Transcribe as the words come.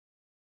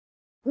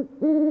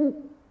Hello,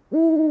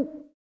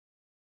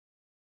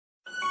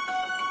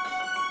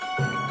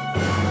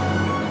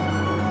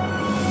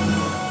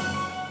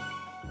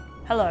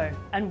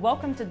 and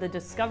welcome to the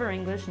Discover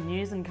English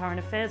News and Current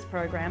Affairs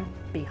program,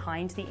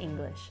 Behind the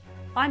English.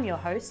 I'm your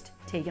host,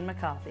 Tegan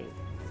McCarthy.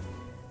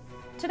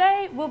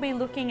 Today, we'll be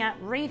looking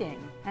at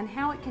reading and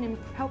how it can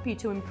help you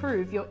to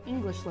improve your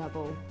English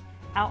level.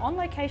 Our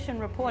on-location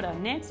reporter,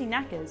 Nancy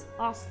Knackers,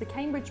 asked the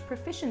Cambridge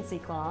Proficiency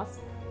class,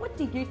 what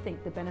do you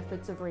think the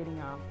benefits of reading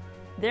are?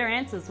 Their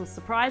answers will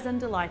surprise and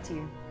delight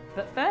you.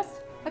 But first,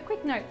 a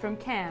quick note from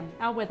Cam,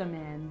 our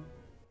weatherman.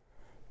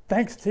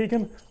 Thanks,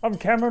 Tegan. I'm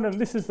Cameron and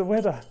this is the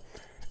weather.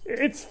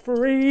 It's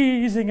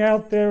freezing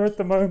out there at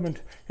the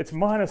moment. It's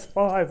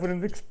 -5 with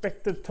an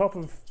expected top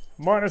of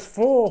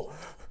 -4.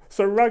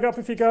 So rug up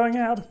if you're going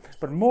out,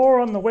 but more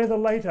on the weather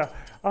later.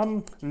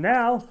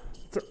 Now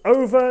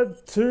over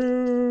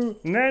to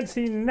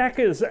Nancy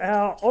Knackers,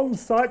 our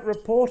on-site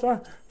reporter,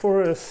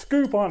 for a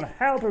scoop on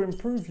how to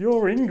improve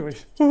your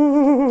English.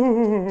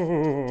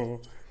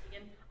 I'm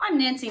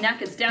Nancy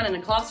Knackers down in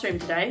a classroom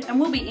today, and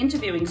we'll be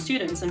interviewing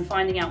students and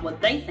finding out what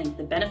they think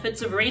the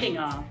benefits of reading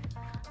are.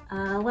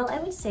 Well, I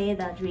would say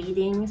that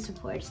reading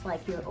supports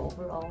your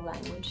overall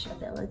language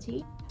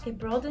ability. It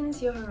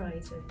broadens your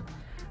horizon.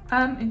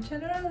 In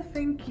general, I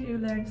think you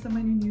learn so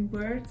many new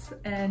words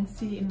and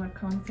see in what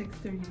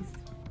context they're used.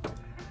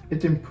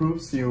 It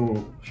improves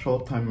your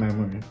short-time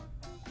memory.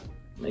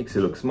 Makes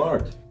you look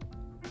smart.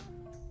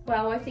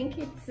 Well, I think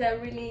it's a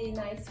really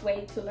nice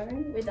way to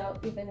learn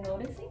without even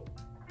noticing.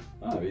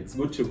 It's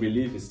good to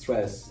relieve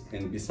stress,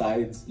 and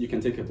besides, you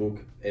can take a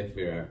book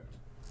everywhere.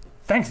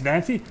 Thanks,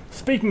 Nancy.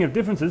 Speaking of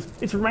differences,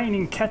 it's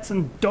raining cats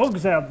and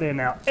dogs out there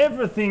now.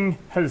 Everything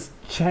has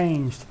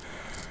changed.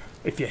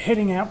 If you're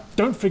heading out,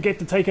 don't forget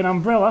to take an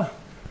umbrella.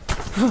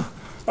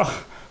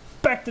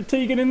 Back to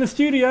Tegan in the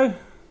studio.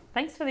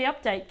 Thanks for the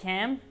update,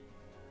 Cam.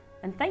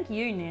 And thank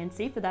you,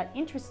 Nancy, for that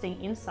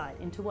interesting insight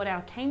into what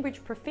our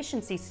Cambridge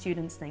Proficiency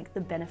students think the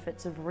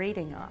benefits of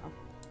reading are.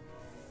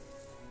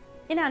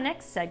 In our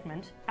next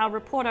segment, our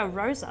reporter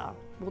Rosa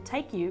will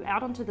take you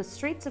out onto the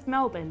streets of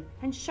Melbourne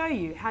and show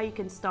you how you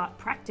can start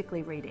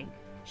practically reading.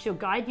 She'll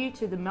guide you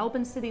to the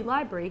Melbourne City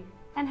Library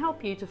and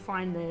help you to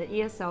find the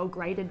ESL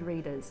graded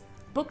readers,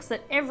 books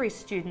that every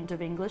student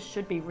of English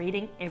should be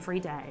reading every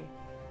day.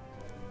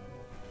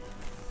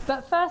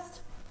 But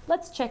first,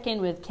 let's check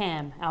in with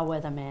Cam, our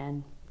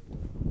weatherman.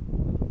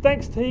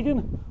 Thanks,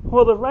 Tegan.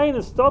 Well, the rain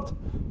has stopped,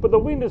 but the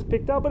wind has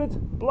picked up and it's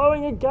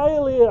blowing a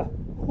gale here.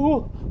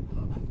 Ooh.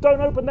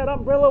 Don't open that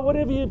umbrella,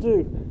 whatever you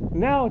do.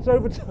 Now it's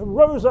over to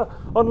Rosa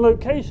on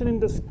location in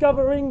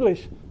Discover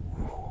English.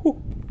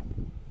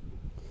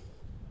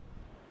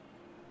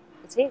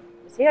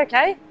 Is he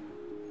okay?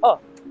 Oh,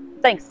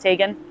 thanks,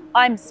 Tegan.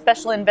 I'm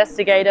Special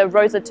Investigator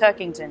Rosa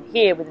Turkington,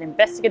 here with an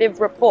investigative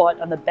report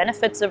on the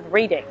benefits of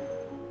reading.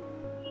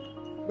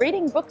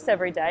 Reading books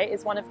every day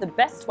is one of the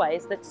best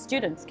ways that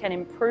students can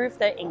improve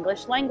their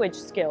English language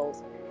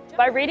skills.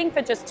 By reading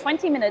for just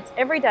 20 minutes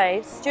every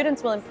day,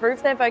 students will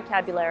improve their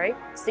vocabulary,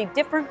 see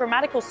different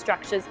grammatical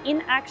structures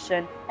in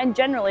action, and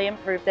generally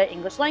improve their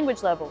English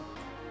language level.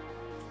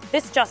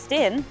 This just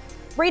in,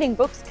 reading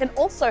books can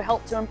also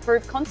help to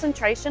improve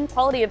concentration,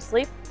 quality of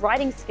sleep,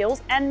 writing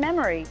skills, and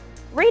memory.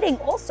 Reading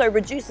also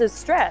reduces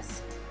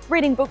stress.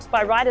 Reading books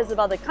by writers of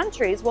other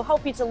countries will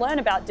help you to learn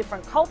about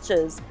different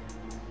cultures.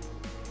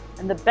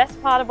 And the best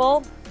part of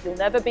all, you'll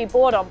never be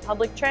bored on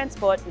public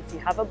transport if you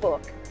have a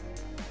book.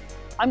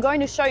 I'm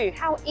going to show you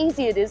how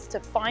easy it is to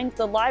find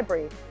the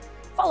library.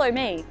 Follow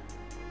me.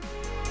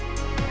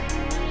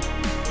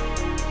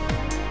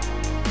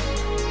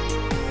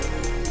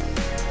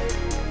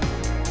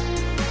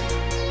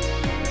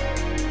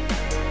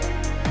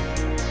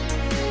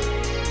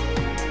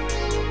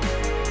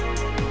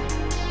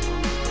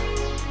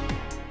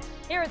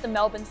 Here at the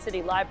Melbourne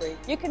City Library,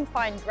 you can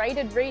find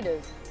graded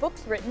readers,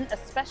 books written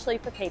especially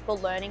for people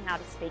learning how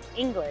to speak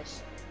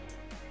English.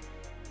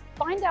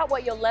 Find out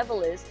what your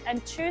level is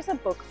and choose a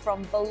book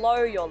from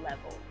below your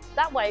level.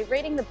 That way,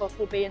 reading the book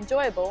will be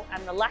enjoyable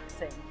and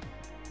relaxing.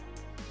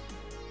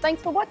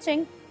 Thanks for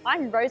watching.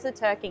 I'm Rosa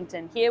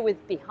Turkington, here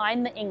with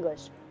Behind the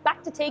English.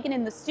 Back to Tegan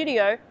in the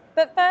studio,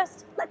 but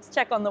first, let's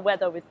check on the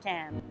weather with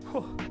Cam.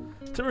 Oh,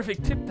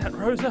 terrific tip that,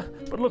 Rosa.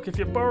 But look, if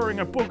you're borrowing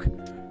a book,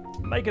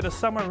 make it a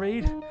summer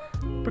read,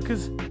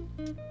 because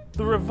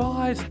the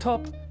revised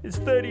top is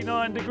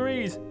 39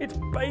 degrees. It's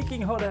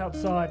baking hot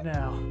outside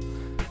now.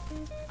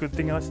 Good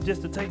thing I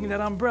suggested taking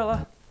that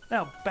umbrella.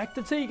 Now, back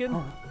to Tegan.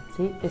 Oh,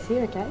 is he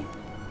okay?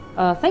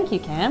 Thank you,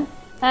 Cam.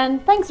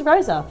 And thanks,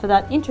 Rosa, for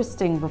that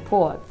interesting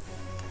report.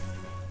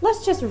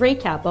 Let's just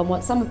recap on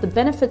what some of the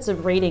benefits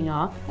of reading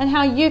are and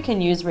how you can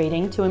use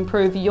reading to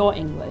improve your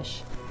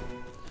English.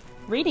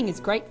 Reading is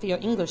great for your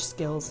English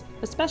skills,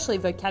 especially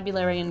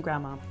vocabulary and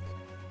grammar.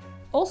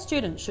 All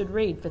students should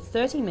read for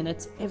 30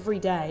 minutes every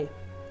day.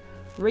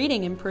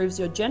 Reading improves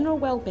your general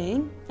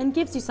well-being and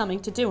gives you something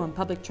to do on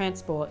public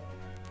transport.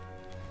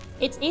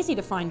 It's easy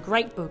to find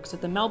great books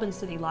at the Melbourne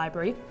City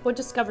Library or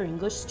Discover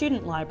English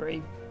Student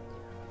Library.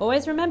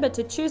 Always remember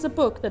to choose a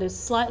book that is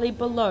slightly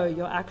below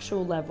your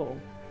actual level.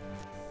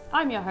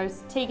 I'm your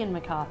host, Tegan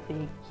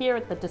McCarthy, here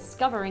at the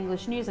Discover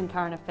English News and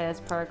Current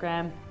Affairs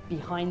program,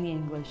 Behind the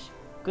English.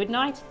 Good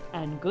night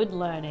and good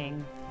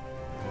learning.